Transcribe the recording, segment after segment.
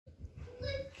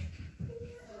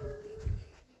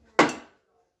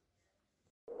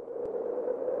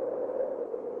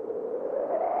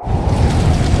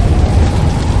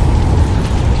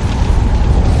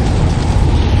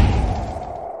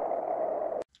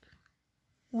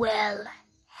Well,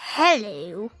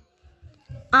 hello.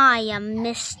 I am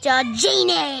Mr.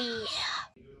 Genie.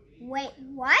 Wait,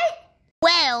 what?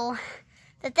 Well,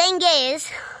 the thing is,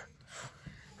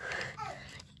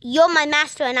 you're my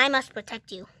master and I must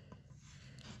protect you.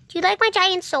 Do you like my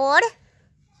giant sword?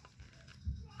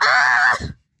 Ah!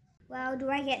 Well, do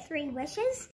I get 3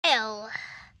 wishes? Well,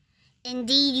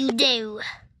 indeed you do.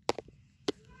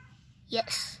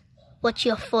 Yes. What's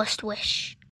your first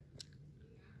wish?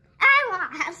 I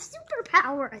want to have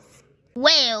superpowers.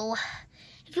 Well,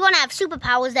 if you want to have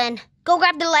superpowers, then go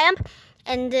grab the lamp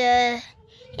and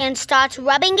start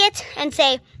rubbing it and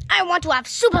say, I want to have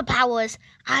superpowers.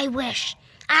 I wish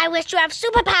to have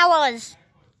superpowers.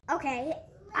 Okay,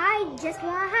 I just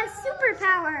want to have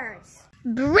superpowers.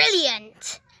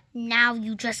 Brilliant. Now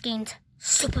you just gained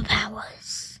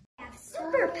superpowers. I have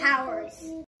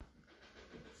superpowers.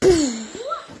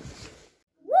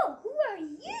 Whoa, who are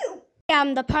you? I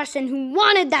am the person who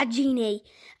wanted that genie,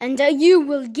 and you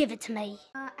will give it to me.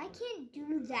 I can't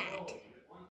do that.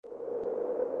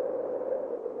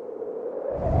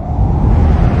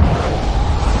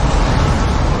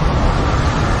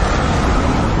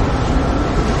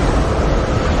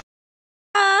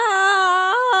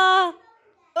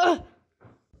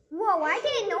 Whoa, I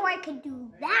didn't know I could do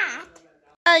that.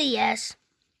 Oh, yes.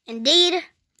 Indeed,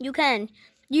 you can.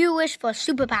 You wish for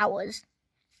superpowers,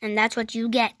 and that's what you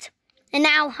get. And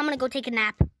now, I'm gonna go take a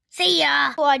nap. See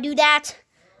ya! Before I do that,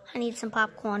 I need some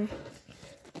popcorn.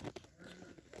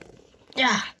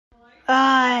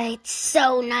 It's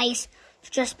so nice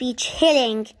to just be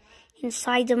chilling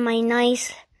inside of my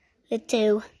nice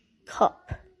little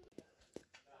cup.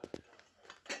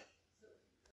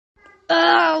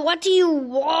 What do you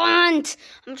want?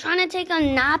 I'm trying to take a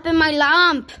nap in my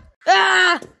lamp.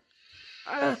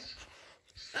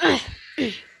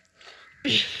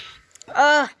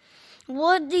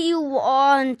 What do you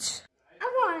want? I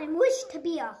want and wish to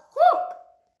be a Hulk.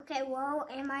 Okay, well,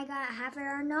 am I gonna have it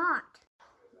or not?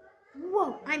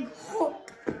 Whoa, I'm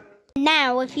Hulk.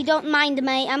 Now, if you don't mind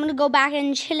me, I'm gonna go back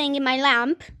and chilling in my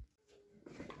lamp.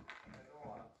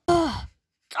 Oh,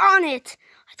 darn it!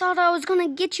 I thought I was gonna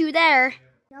get you there.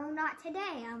 No, not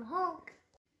today. I'm Hulk.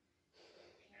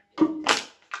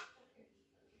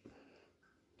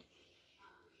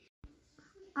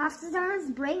 Officers,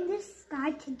 bring this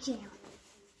guy to jail.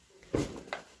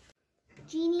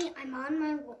 Genie, I'm on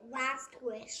my last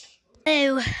wish.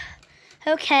 Oh,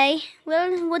 okay.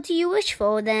 Well, what do you wish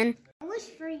for then? I wish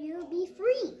for you to be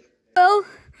free. Oh,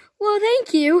 well,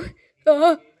 thank you.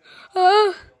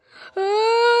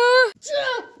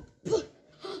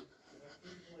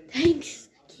 Thanks,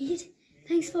 kid.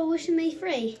 Thanks for wishing me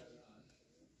free.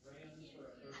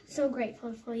 I'm so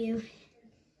grateful for you.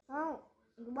 Oh,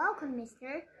 you're welcome,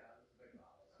 mister.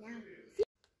 Now,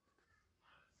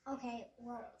 okay,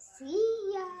 well,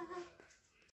 see ya.